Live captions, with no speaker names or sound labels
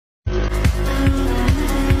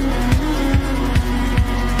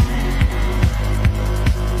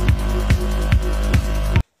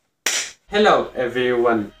Hello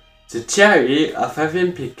everyone! The Diary of a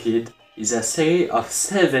Wimpy Kid is a series of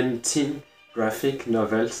 17 graphic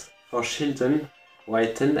novels for children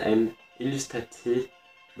written and illustrated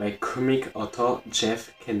by comic author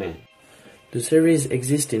Jeff Kenney. The series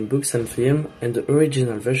exists in books and film, and the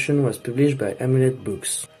original version was published by Amulet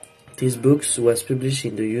Books. This book was published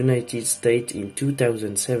in the United States in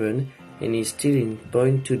 2007 and is still in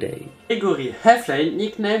print today. Gregory Heflin,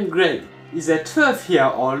 nicknamed Greg, is a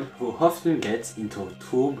 12-year-old who often gets into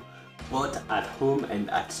trouble both at home and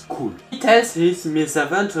at school. He tells his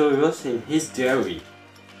misadventures in his diary,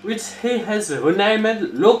 which he has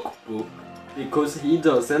renamed Logbook because he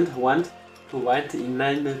doesn't want to write in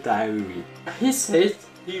a diary. He says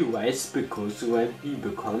he writes because when he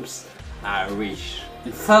becomes rich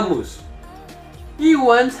and famous, he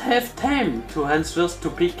won't have time to answer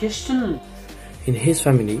stupid questions. In his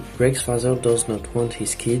family, Greg's father does not want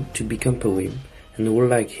his kid to become a poem and would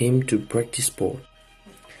like him to practice sport.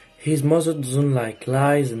 His mother doesn't like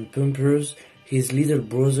lies and pampers his little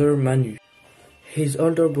brother Manu. His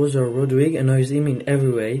older brother Rodrigue annoys him in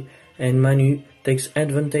every way, and Manu takes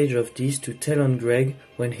advantage of this to tell on Greg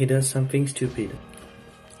when he does something stupid.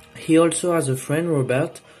 He also has a friend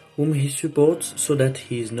Robert, whom he supports so that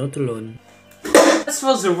he is not alone. As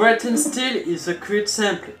for the writing style, it's a quite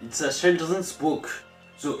simple. It's a children's book,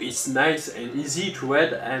 so it's nice and easy to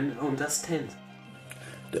read and understand.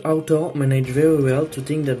 The author managed very well to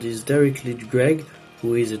think that this directly to Greg,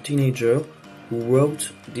 who is a teenager, who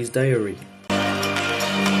wrote this diary.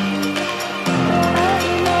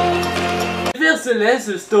 Nevertheless,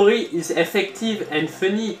 the story is effective and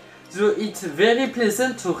funny, though it's very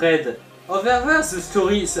pleasant to read. However, the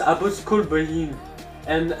story is about school bullying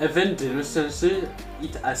and even denunciating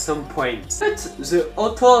it at some point. But the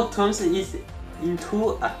author turns it into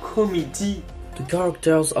a comedy. The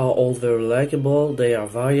characters are all very likable, they are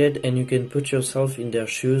varied, and you can put yourself in their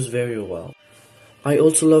shoes very well. I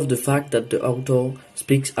also love the fact that the author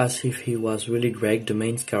speaks as if he was really Greg, the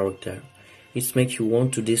main character. It makes you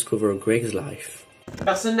want to discover Greg's life.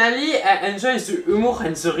 Personally, I enjoy the humor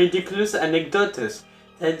and the ridiculous anecdotes.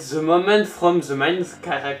 That's the moment from the main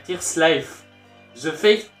character's life. The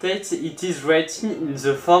fact that it is written in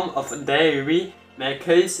the form of a diary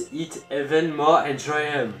makes it even more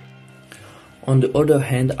enjoyable. On the other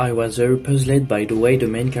hand, I was very puzzled by the way the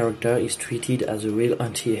main character is treated as a real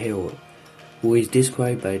anti-hero, who is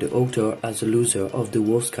described by the author as a loser of the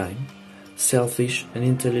worst kind, selfish,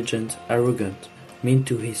 unintelligent, arrogant, mean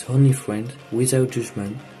to his only friend, without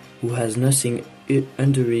judgment, who has nothing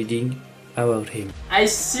underreading about him. I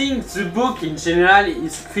think the book in general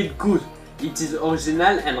is quite good. It is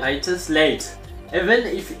original and written late. Even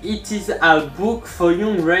if it is a book for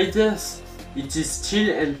young readers, it is still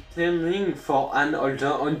entertaining for an older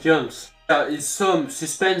audience. There is some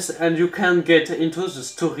suspense and you can get into the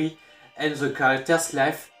story and the character's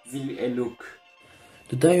life will enough.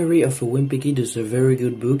 The Diary of a Wimpy Kid is a very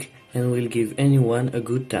good book and will give anyone a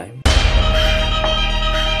good time.